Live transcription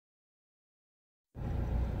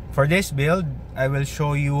For this build, I will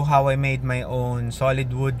show you how I made my own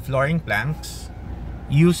solid wood flooring planks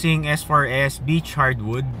using S4S beech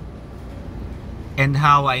hardwood and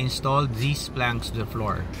how I installed these planks to the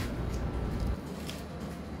floor.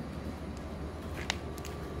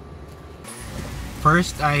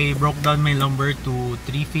 First, I broke down my lumber to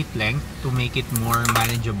 3 feet length to make it more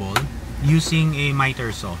manageable using a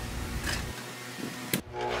miter saw.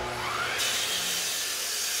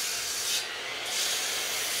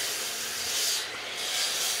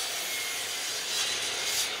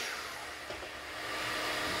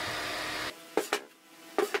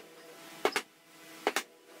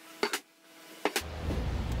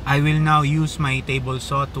 I will now use my table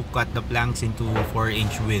saw to cut the planks into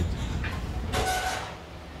 4-inch width.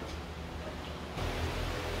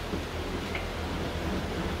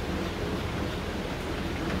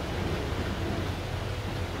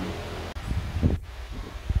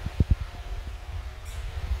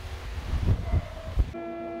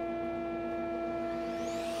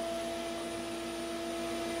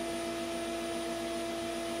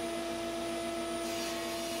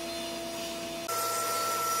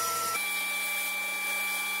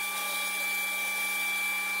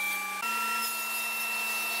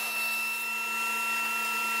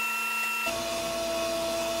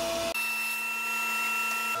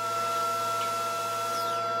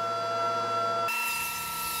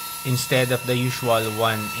 Instead of the usual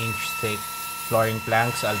 1-inch thick flooring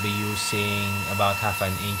planks, I'll be using about half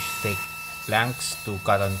an inch thick planks to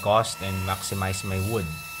cut on cost and maximize my wood.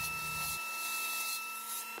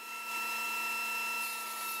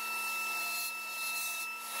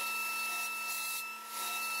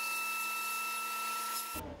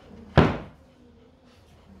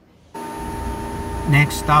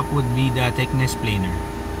 Next step would be the thickness planer.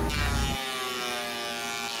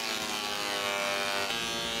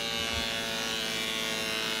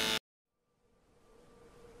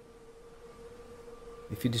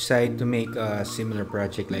 If you decide to make a similar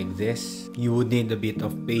project like this, you would need a bit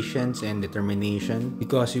of patience and determination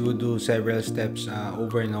because you would do several steps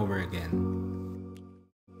over and over again.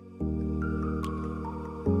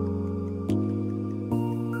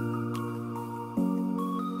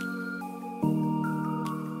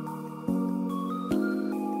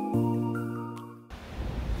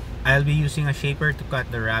 I'll be using a shaper to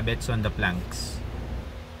cut the rabbets on the planks.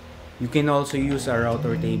 You can also use a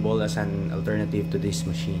router table as an alternative to this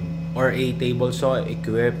machine, or a table saw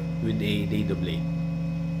equipped with a dado blade.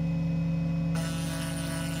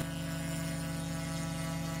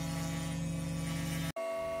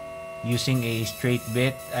 Using a straight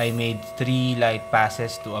bit, I made 3 light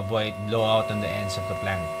passes to avoid blowout on the ends of the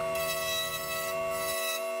plank.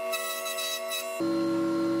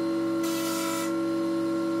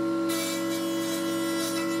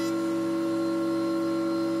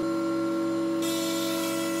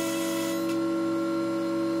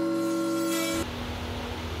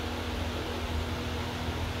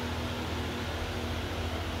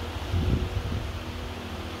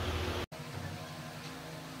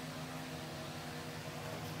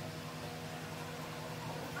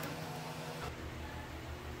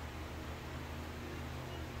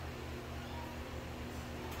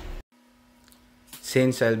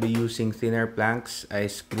 Since I'll be using thinner planks, I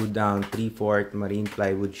screwed down 3/4 marine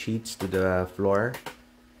plywood sheets to the floor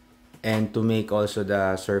and to make also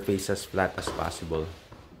the surface as flat as possible.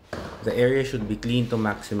 The area should be clean to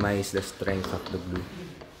maximize the strength of the glue.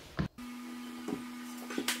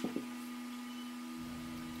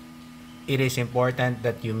 It is important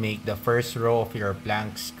that you make the first row of your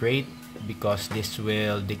planks straight because this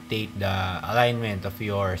will dictate the alignment of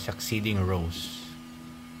your succeeding rows.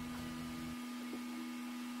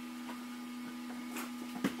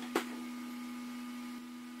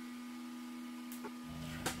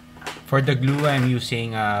 For the glue, I'm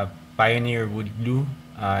using Pioneer wood glue.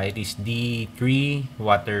 It is D3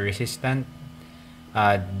 water resistant.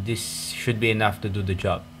 This should be enough to do the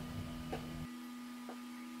job.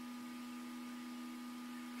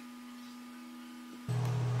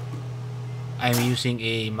 I'm using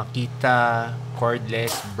a Makita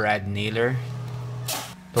cordless brad nailer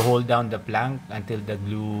to hold down the plank until the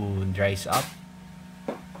glue dries up.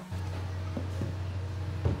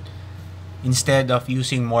 Instead of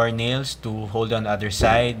using more nails to hold on the other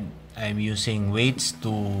side, I'm using weights to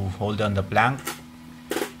hold on the plank.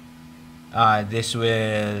 This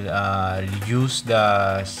will reduce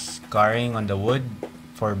the scarring on the wood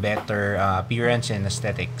for better appearance and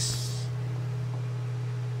aesthetics.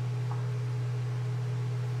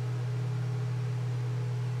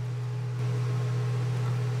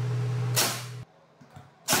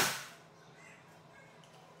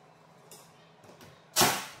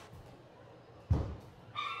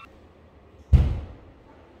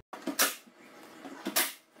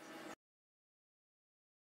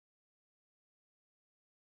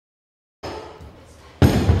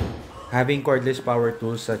 Having cordless power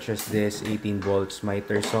tools such as this 18 volts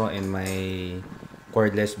miter saw and my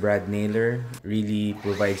cordless brad nailer really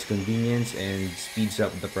provides convenience and speeds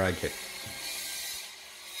up the project.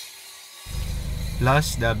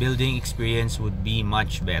 Plus, the building experience would be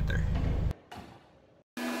much better.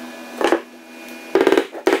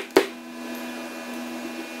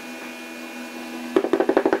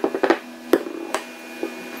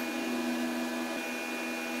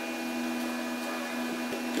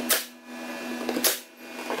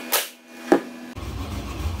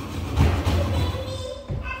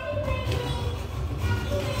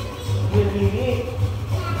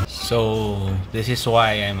 So, this is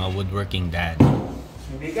why I'm a woodworking dad.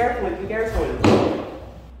 Be careful, be careful.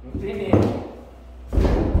 Finish.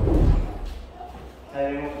 I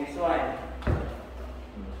remove this one.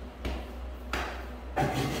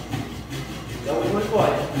 The wood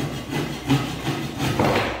one.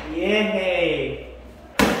 Yay!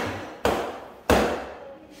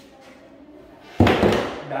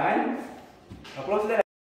 Done? Close the.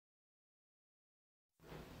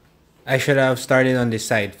 I should have started on this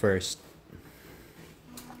side first.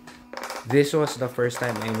 This was the first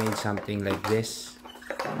time I made something like this.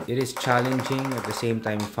 It is challenging at the same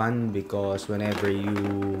time fun because whenever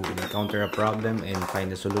you encounter a problem and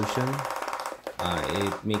find a solution,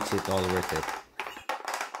 it makes it all worth it.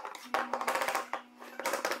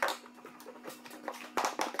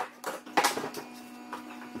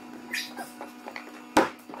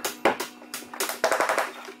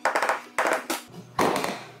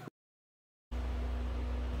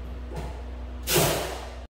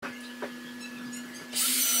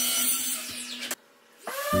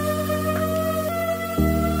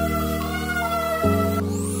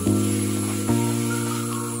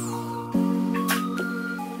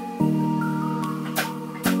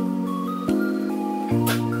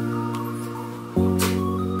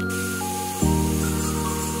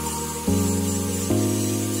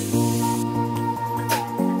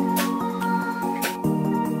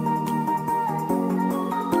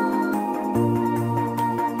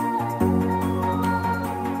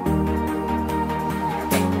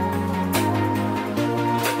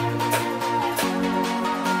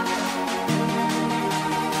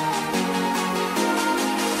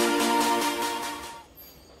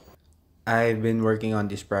 I've been working on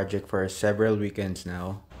this project for several weekends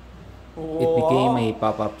now. It became a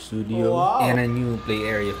pop-up studio and a new play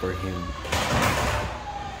area for him.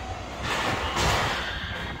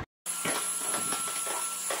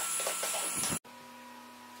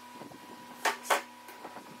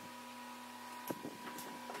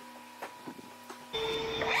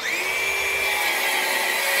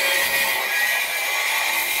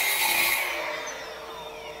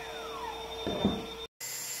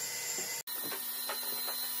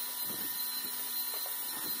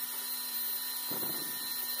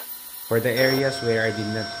 For the areas where I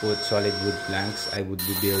did not put solid wood planks, I would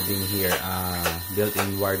be building here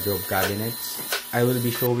built-in wardrobe cabinets. I will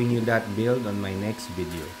be showing you that build on my next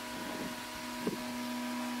video.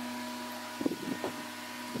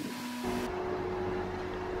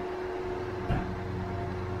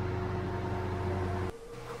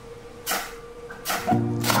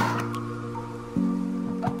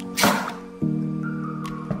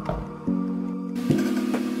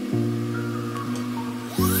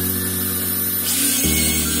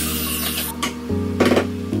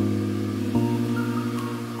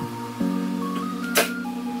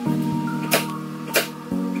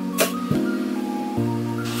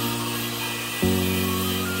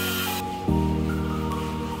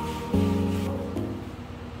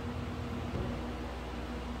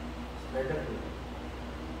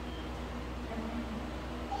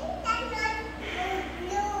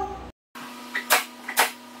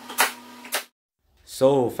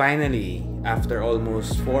 So finally, after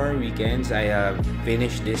almost 4 weekends, I have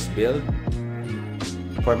finished this build.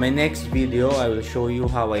 For my next video, I will show you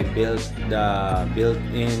how I built the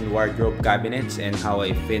built-in wardrobe cabinets and how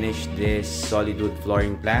I finished this solid wood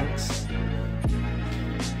flooring planks.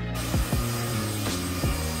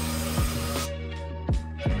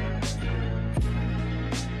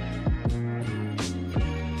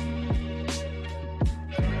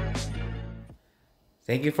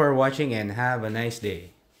 Thank you for watching and have a nice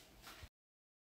day.